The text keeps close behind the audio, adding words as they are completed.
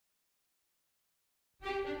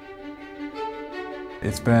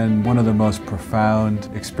It's been one of the most profound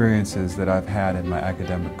experiences that I've had in my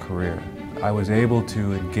academic career. I was able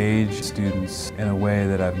to engage students in a way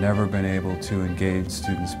that I've never been able to engage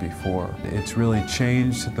students before. It's really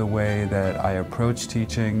changed the way that I approach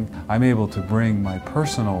teaching. I'm able to bring my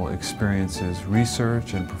personal experiences,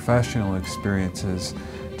 research and professional experiences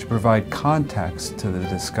to provide context to the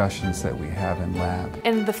discussions that we have in lab.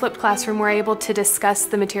 In the flipped classroom, we're able to discuss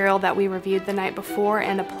the material that we reviewed the night before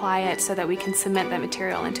and apply it so that we can cement that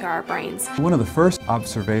material into our brains. One of the first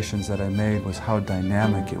observations that I made was how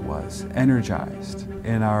dynamic it was, energized.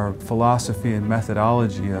 In our philosophy and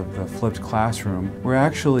methodology of the flipped classroom, we're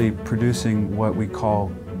actually producing what we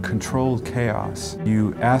call controlled chaos.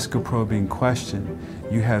 You ask a probing question,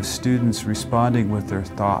 you have students responding with their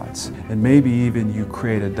thoughts, and maybe even you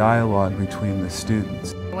create a dialogue between the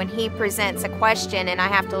students. When he presents a question and I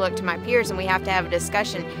have to look to my peers and we have to have a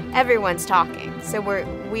discussion, everyone's talking. So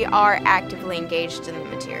we are actively engaged in the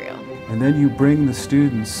material. And then you bring the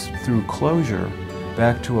students through closure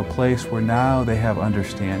back to a place where now they have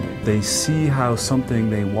understanding. They see how something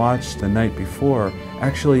they watched the night before,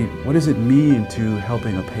 actually, what does it mean to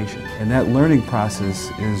helping a patient? And that learning process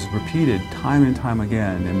is repeated time and time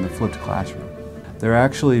again in the flipped classroom. They're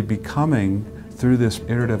actually becoming, through this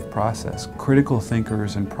iterative process, critical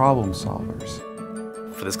thinkers and problem solvers.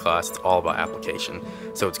 For this class, it's all about application.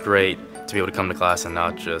 So it's great to be able to come to class and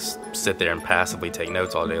not just sit there and passively take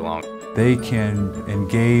notes all day long. They can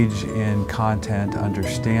engage in content,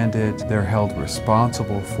 understand it, they're held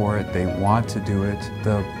responsible for it, they want to do it.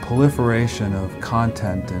 The proliferation of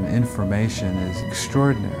content and information is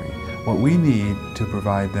extraordinary. What we need to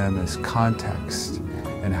provide them is context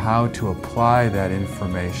and how to apply that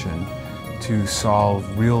information to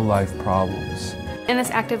solve real-life problems. In this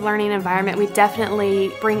active learning environment, we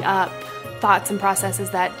definitely bring up thoughts and processes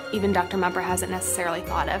that even Dr. Mumper hasn't necessarily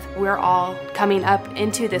thought of. We're all coming up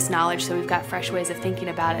into this knowledge, so we've got fresh ways of thinking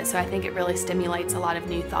about it, so I think it really stimulates a lot of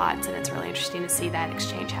new thoughts, and it's really interesting to see that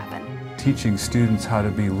exchange happen. Teaching students how to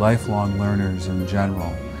be lifelong learners in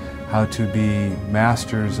general, how to be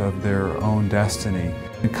masters of their own destiny,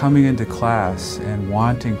 and coming into class and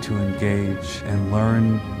wanting to engage and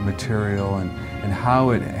learn material and how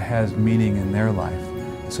it has meaning in their life.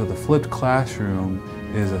 So the flipped classroom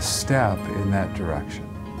is a step in that direction.